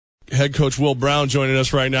head coach Will Brown joining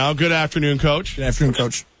us right now. Good afternoon, Coach. Good afternoon,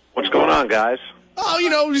 Coach. What's going on, guys?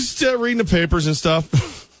 Oh, just reading the papers and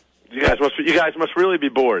stuff. You guys must really be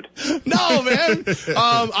bored. No, man.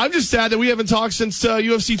 I'm just sad that we haven't talked since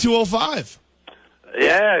UFC 205.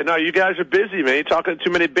 Yeah, no, you guys are busy, man. You're talking to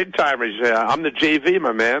too many big-timers. I'm the JV,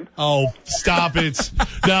 my man. Oh, stop it.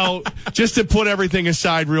 Now, just to put everything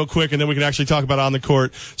aside real quick, and then we can actually talk about it on the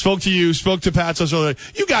court. Spoke to Pat Sosa.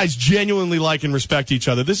 You guys genuinely like and respect each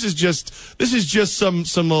other. This is just some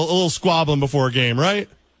a little squabbling before a game, right?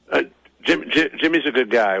 Jimmy's a good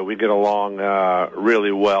guy. We get along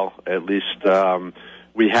really well. At least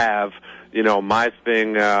we have. My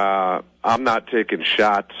thing, I'm not taking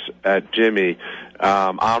shots at Jimmy.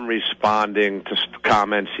 I'm responding to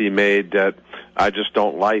comments he made that I just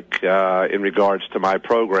don't like in regards to my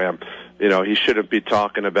program. He shouldn't be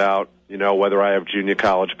talking about, whether I have junior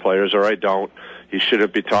college players or I don't. He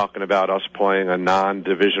shouldn't be talking about us playing a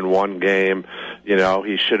non-Division I game.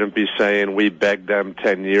 He shouldn't be saying we begged them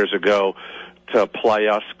 10 years ago to play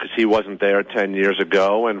us because he wasn't there 10 years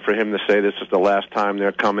ago, and for him to say this is the last time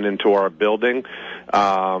they're coming into our building,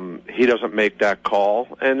 he doesn't make that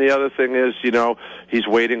call. And the other thing is, he's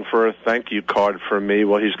waiting for a thank you card from me.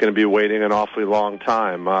 Well, he's going to be waiting an awfully long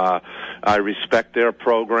time. I respect their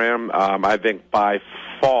program. I think by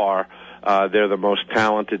far they're the most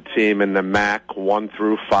talented team in the MAC 1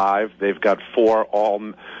 through 5. They've got 4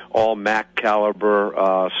 all MAC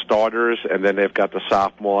caliber starters, and then they've got the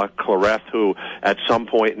sophomore Clareth, who at some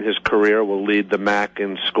point in his career will lead the MAC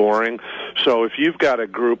in scoring. So if you've got a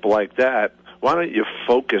group like that, why don't you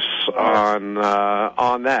focus on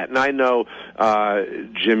that? And I know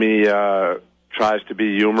Jimmy tries to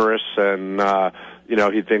be humorous, and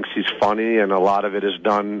he thinks he's funny, and a lot of it is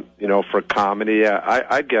done, for comedy.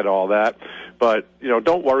 I get all that. But,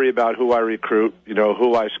 don't worry about who I recruit,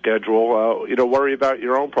 who I schedule. Worry about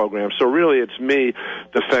your own program. So really it's me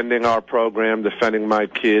defending our program, defending my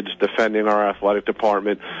kids, defending our athletic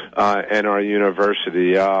department, and our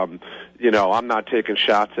university. I'm not taking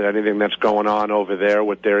shots at anything that's going on over there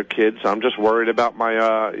with their kids. I'm just worried about my,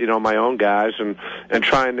 my own guys and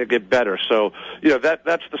trying to get better. So,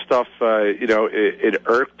 that's the stuff, it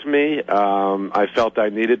irked me. I felt I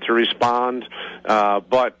needed to respond,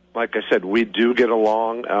 but like I said, we do get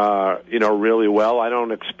along, really well. I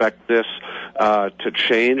don't expect this to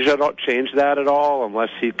change that at all, unless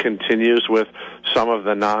he continues with some of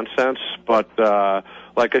the nonsense. But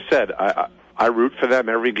like I said, I root for them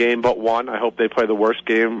every game but one. I hope they play the worst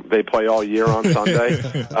game they play all year on Sunday.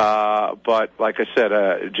 But like I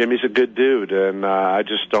said, Jimmy's a good dude, and I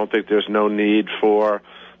just don't think there's no need for,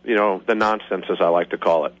 the nonsense, as I like to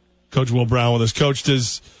call it. Coach Will Brown with us. Coach,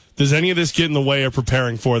 does any of this get in the way of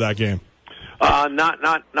preparing for that game?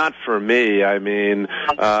 Not for me. I mean,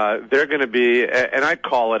 they're going to be, and I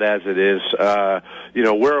call it as it is.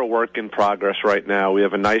 We're a work in progress right now. We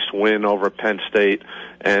have a nice win over Penn State,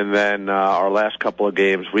 and then our last couple of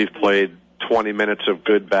games, we've played 20 minutes of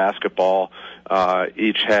good basketball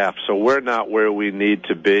each half. So we're not where we need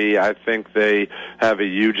to be. I think they have a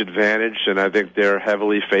huge advantage, and I think they're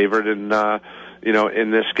heavily favored in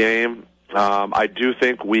in this game. I do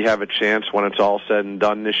think we have a chance when it's all said and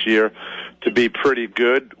done this year to be pretty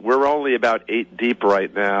good. We're only about 8 deep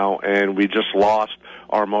right now, and we just lost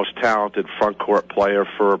our most talented front court player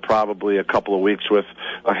for probably a couple of weeks with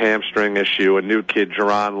a hamstring issue, a new kid,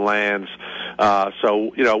 Jerron Lands.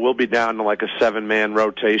 So, we'll be down to like a 7-man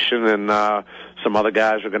rotation, and some other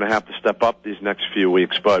guys are going to have to step up these next few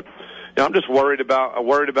weeks. But I'm just worried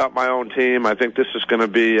about my own team. I think this is going to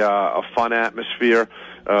be a fun atmosphere,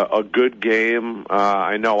 a good game.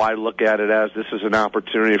 I know I look at it as this is an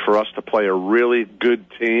opportunity for us to play a really good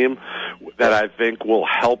team that I think will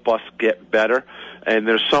help us get better. And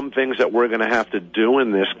there's some things that we're going to have to do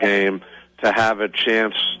in this game to have a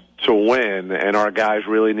chance to win, and our guys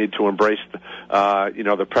really need to embrace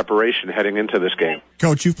the preparation heading into this game.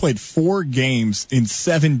 Coach, you've played 4 games in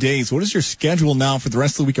 7 days. What is your schedule now for the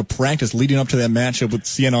rest of the week of practice leading up to that matchup with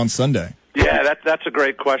Siena on Sunday? Yeah, that's a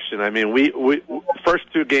great question. I mean, we first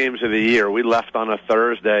 2 games of the year, we left on a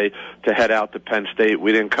Thursday to head out to Penn State.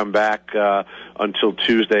 We didn't come back until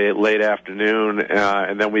Tuesday at late afternoon,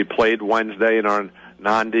 and then we played Wednesday in our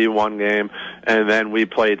non-D1 game, and then we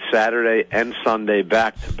played Saturday and Sunday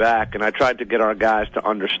back-to-back, and I tried to get our guys to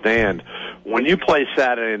understand, when you play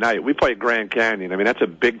Saturday night, we play Grand Canyon. I mean, that's a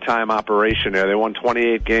big-time operation there. They won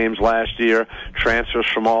 28 games last year, transfers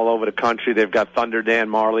from all over the country. They've got Thunder Dan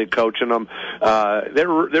Marley coaching them. They're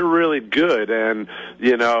really good, and,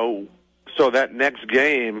 so that next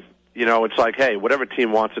game, it's like, hey, whatever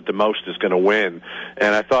team wants it the most is going to win.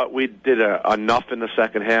 And I thought we did enough in the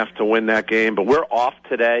second half to win that game. But we're off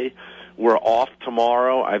today, We're off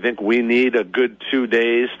tomorrow. I think we need a good 2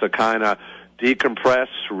 days to kind of decompress,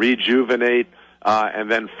 rejuvenate, and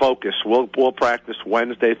then focus. We'll practice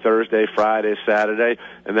Wednesday, Thursday, Friday, Saturday,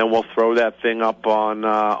 and then we'll throw that thing up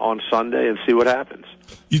on Sunday and see what happens.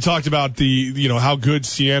 You talked about how good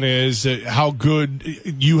Siena is, how good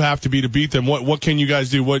you have to be to beat them. What can you guys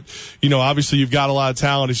do? Obviously you've got a lot of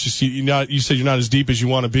talent. It's just you said you're not as deep as you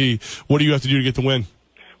want to be. What do you have to do to get the win?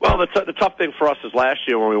 Well, the tough thing for us is last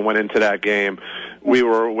year when we went into that game, we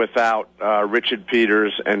were without Richard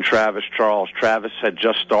Peters and Travis Charles. Travis had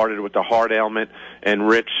just started with the heart ailment, and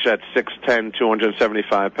Rich at 6'10",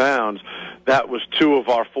 275 pounds. That was 2 of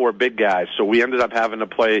our 4 big guys. So we ended up having to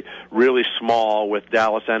play really small with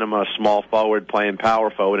Dallas Enema, a small forward, playing power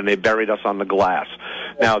forward, and they buried us on the glass.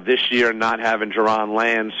 Now, this year, not having Jerron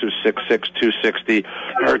Lands, who's 6'6", 260,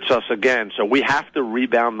 hurts us again. So we have to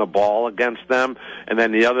rebound the ball against them. And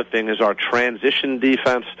then the other thing is our transition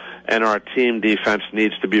defense and our team defense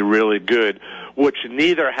needs to be really good, which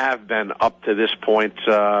neither have been up to this point,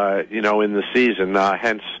 in the season.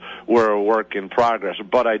 Hence, we're a work in progress.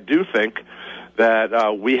 But I do think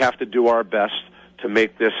that we have to do our best to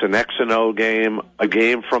make this an X&O game, a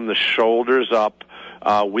game from the shoulders up.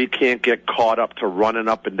 We can't get caught up to running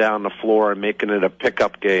up and down the floor and making it a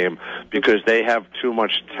pickup game because they have too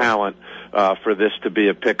much talent for this to be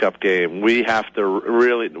a pickup game. We have to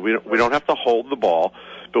really, we don't have to hold the ball,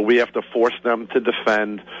 but we have to force them to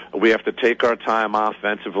defend. We have to take our time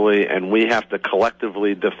offensively, and we have to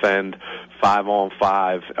collectively defend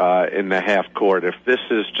 5-on-5 in the half court. If this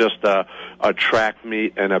is just a track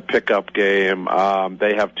meet and a pickup game,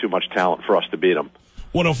 they have too much talent for us to beat them.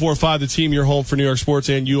 104.5 The Team, your home for New York sports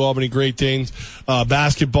and UAlbany Great Danes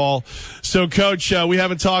basketball. So, Coach, we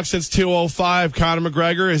haven't talked since 2:05. Conor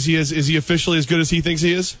McGregor, is he officially as good as he thinks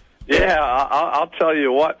he is? Yeah, I'll tell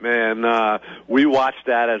you what, man. We watched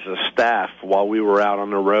that as a staff while we were out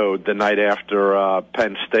on the road the night after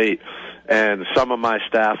Penn State. And some of my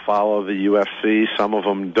staff follow the UFC, some of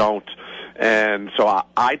them don't. And so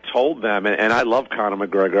I told them, and I love Conor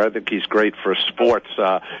McGregor. I think he's great for sports.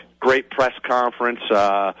 Great press conference,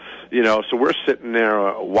 so we're sitting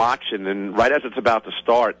there watching, and right as it's about to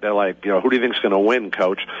start, they're like, who do you think's going to win,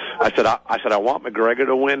 Coach? I said, I want McGregor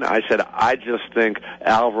to win. I said, I just think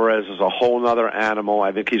Alvarez is a whole other animal.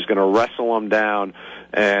 I think he's going to wrestle him down,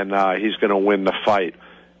 and he's going to win the fight.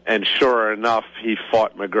 And sure enough, he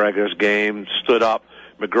fought McGregor's game, stood up.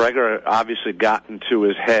 McGregor obviously got into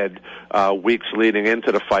his head weeks leading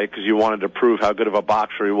into the fight because you wanted to prove how good of a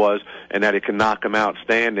boxer he was and that he could knock him out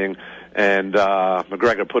standing. And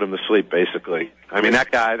McGregor put him to sleep, basically. I mean,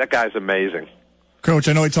 that guy's amazing. Coach,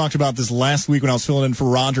 I know we talked about this last week when I was filling in for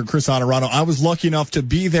Roger, Chris Honorado. I was lucky enough to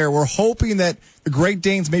be there. We're hoping that the Great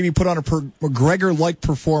Danes maybe put on a McGregor-like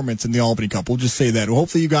performance in the Albany Cup. We'll just say that.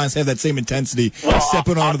 Hopefully you guys have that same intensity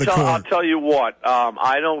stepping onto the court. I'll tell you what.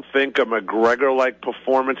 I don't think a McGregor-like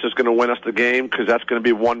performance is going to win us the game because that's going to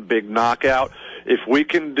be one big knockout. If we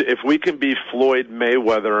can be Floyd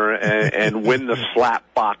Mayweather and win the slap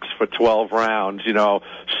box for 12 rounds,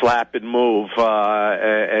 slap and move,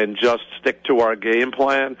 and just stick to our game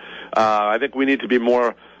plan, I think we need to be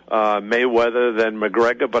more Mayweather than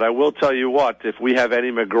McGregor. But I will tell you what, if we have any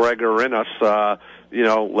McGregor in us,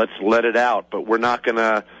 let's let it out. But we're not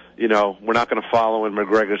gonna follow in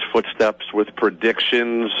McGregor's footsteps with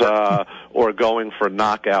predictions or going for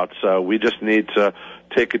knockouts. We just need to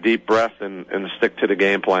take a deep breath and stick to the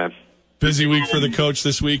game plan. Busy week for the coach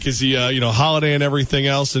this week as he, holiday and everything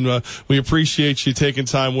else, and we appreciate you taking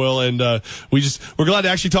time, Will, and we're glad to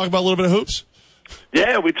actually talk about a little bit of hoops.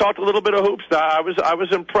 Yeah, we talked a little bit of hoops. I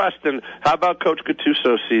was impressed. And how about Coach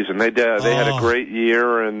Gattuso's season? They had a great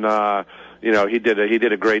year, and he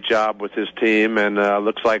did a great job with his team, and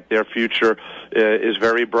looks like their future is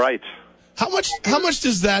very bright. How much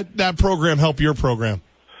does that program help your program?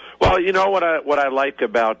 Well, what I like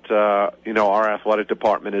about our athletic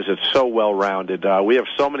department is it's so well rounded. We have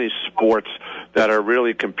so many sports that are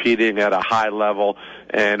really competing at a high level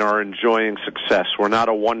and are enjoying success. We're not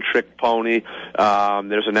a one-trick pony.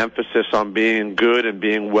 There's an emphasis on being good and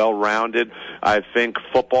being well-rounded. I think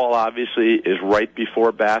football obviously is right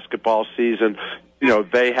before basketball season.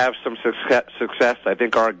 They have some success. I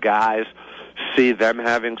think our guys see them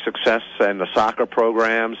having success and the soccer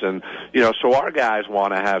programs, and so our guys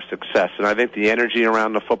want to have success, and I think the energy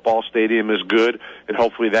around the football stadium is good, and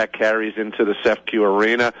hopefully that carries into the CEFCU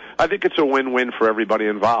arena. I think it's a win-win for everybody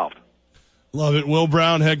involved. Love it. Will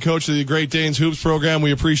Brown, head coach of the Great Danes Hoops program.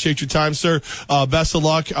 We appreciate your time, sir. Best of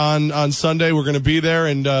luck on Sunday. We're going to be there,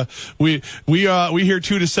 and we here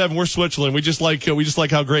 2 to 7. We're Switzerland. We just like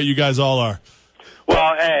how great you guys all are.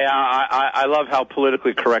 Well, hey, I love how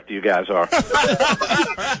politically correct you guys are.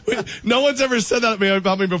 No one's ever said that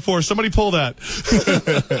about me before. Somebody pull that.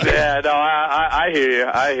 Yeah, no, I hear you.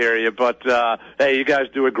 I hear you. But, hey, you guys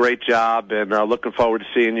do a great job, and looking forward to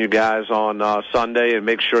seeing you guys on Sunday, and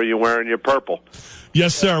make sure you're wearing your purple.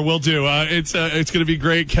 Yes, sir, we'll do. It's going to be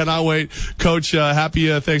great. Cannot wait. Coach,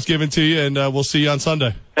 happy Thanksgiving to you, and we'll see you on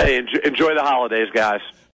Sunday. Hey, enjoy the holidays, guys.